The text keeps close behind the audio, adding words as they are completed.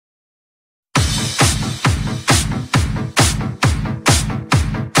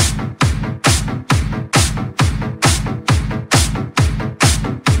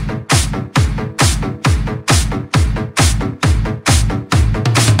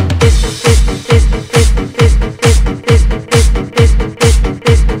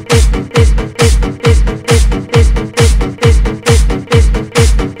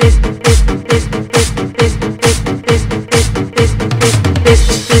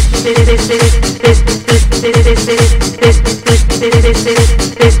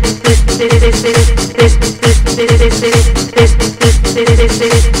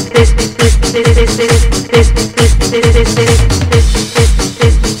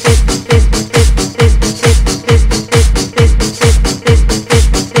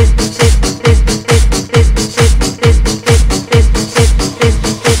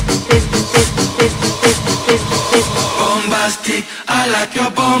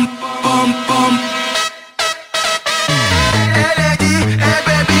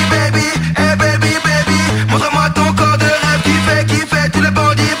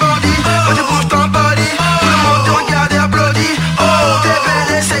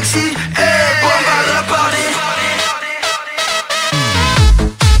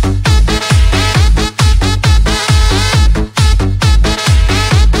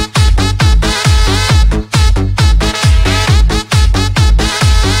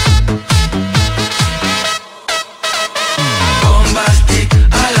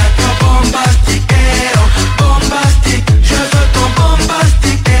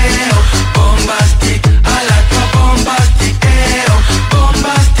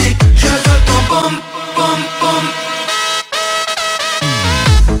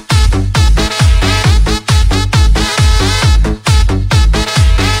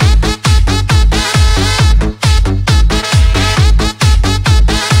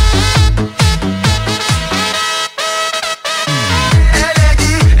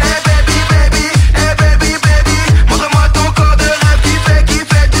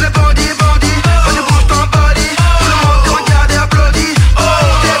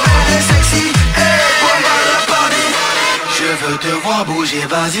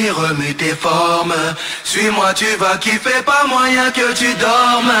Vas-y remue tes formes. Suis-moi tu vas kiffer, pas moyen que tu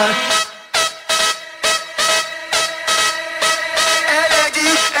dormes. Elle a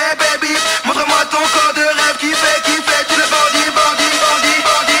dit, hey baby, montre-moi ton corps de rêve qui fait tout le bandit, bandit, bandit,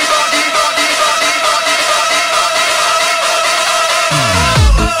 bandit, bandit, bandit, bandit, bandit,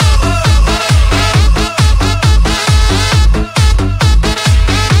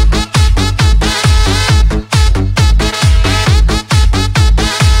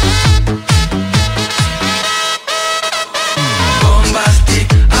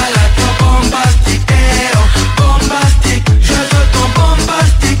 bombastique à la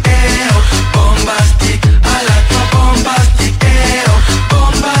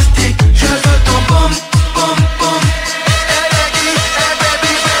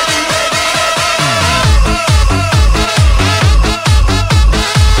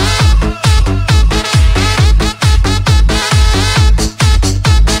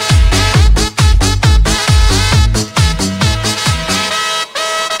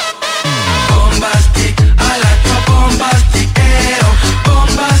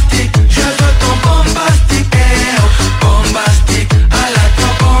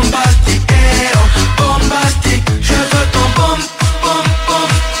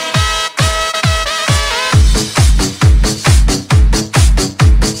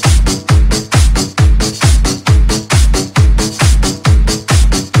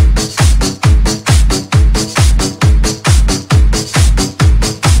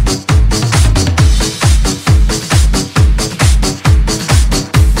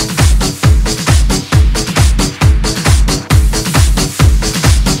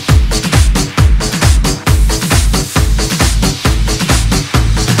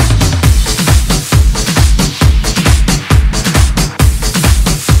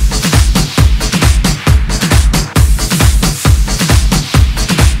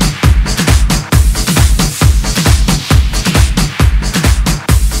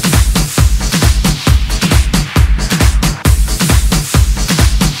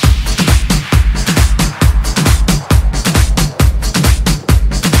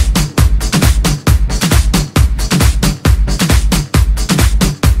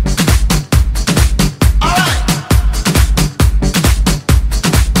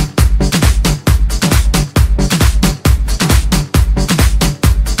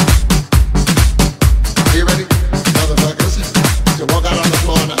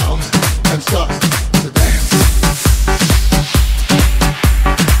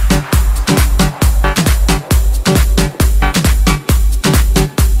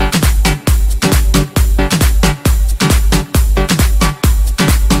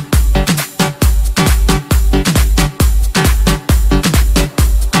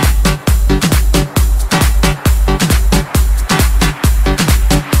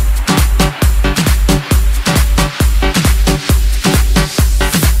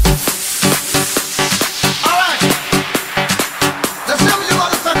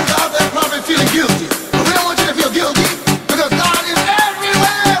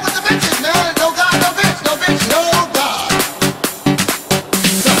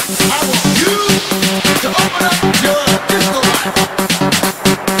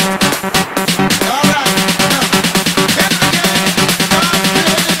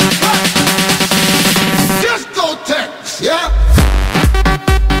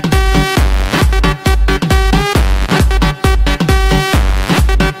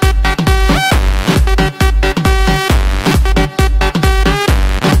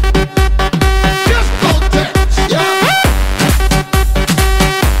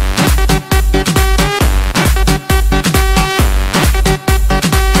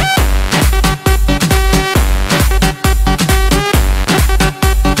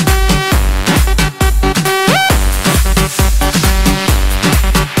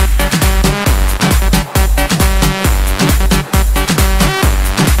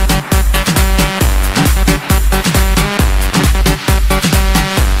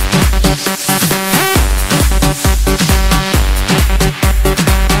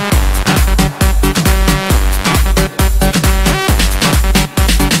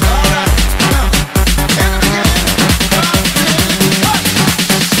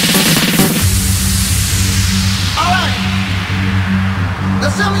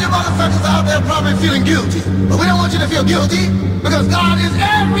feel guilty because God is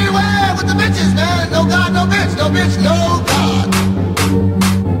everywhere with the bitches, man. No God, no bitch, no bitch, no God.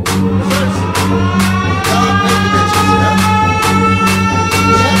 First, God made the bitches, yeah?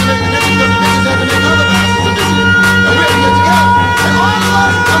 He had to make the bitches because the bitches had to make other masters of bitches. And we're here together. And all of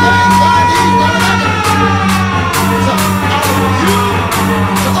us are made by these motherfuckers. So, I want you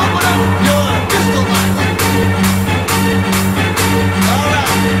to open up your disco mind. All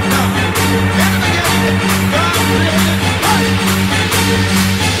right, now, in the beginning, God created light.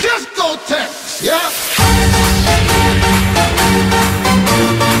 Discotheques, yeah?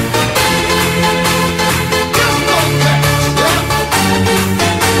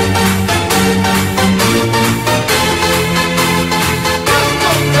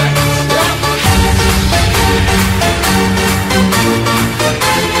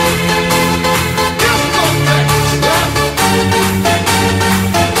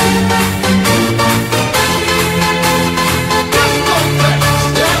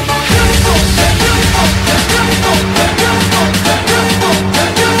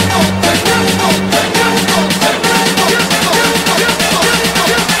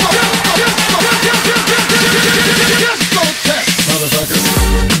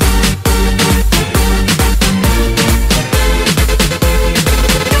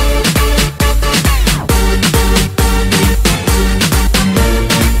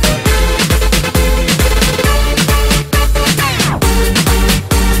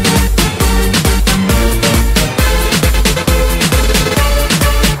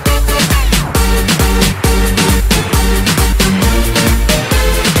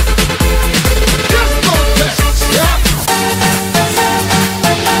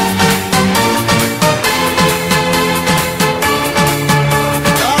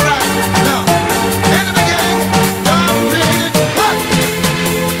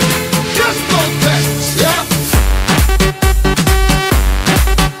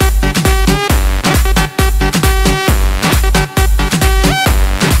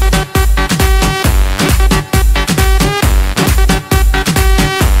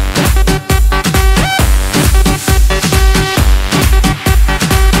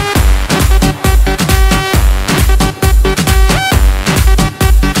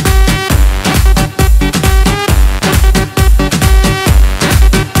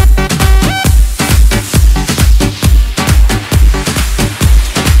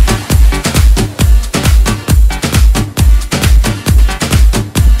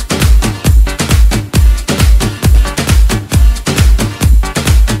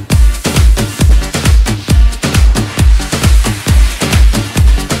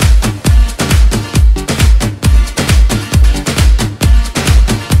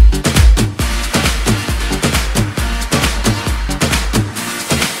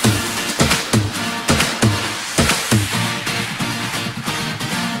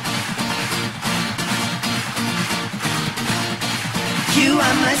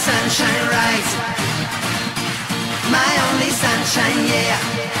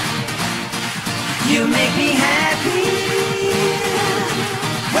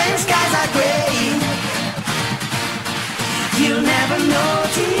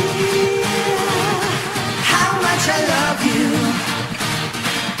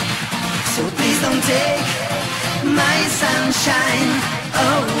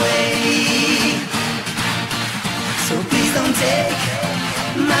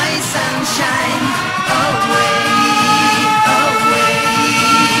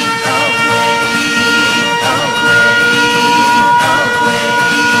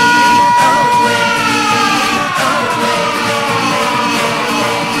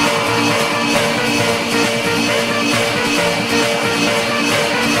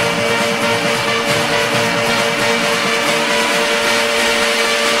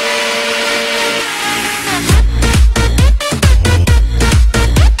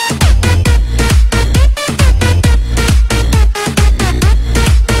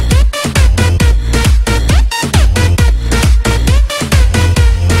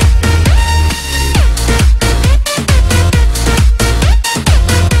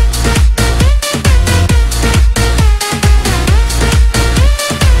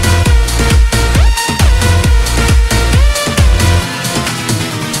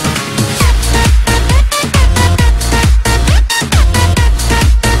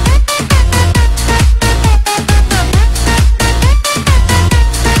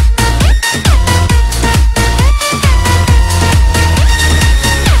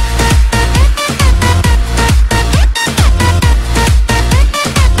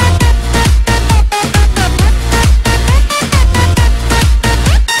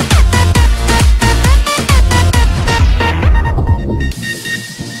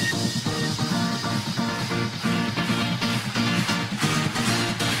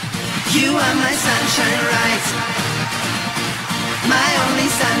 You are my sunshine, right? My only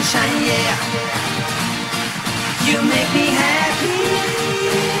sunshine, yeah. You make me happy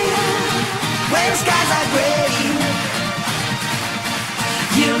when skies are gray.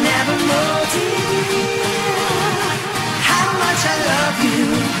 You never know, dear, how much I love you.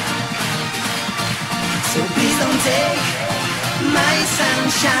 So please don't take my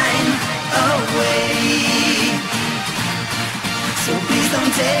sunshine away. So please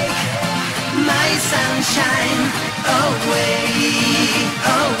don't take my sunshine away,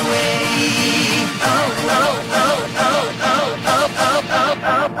 away, oh, oh, oh, oh, oh, oh, oh,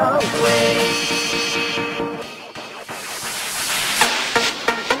 oh, oh, away.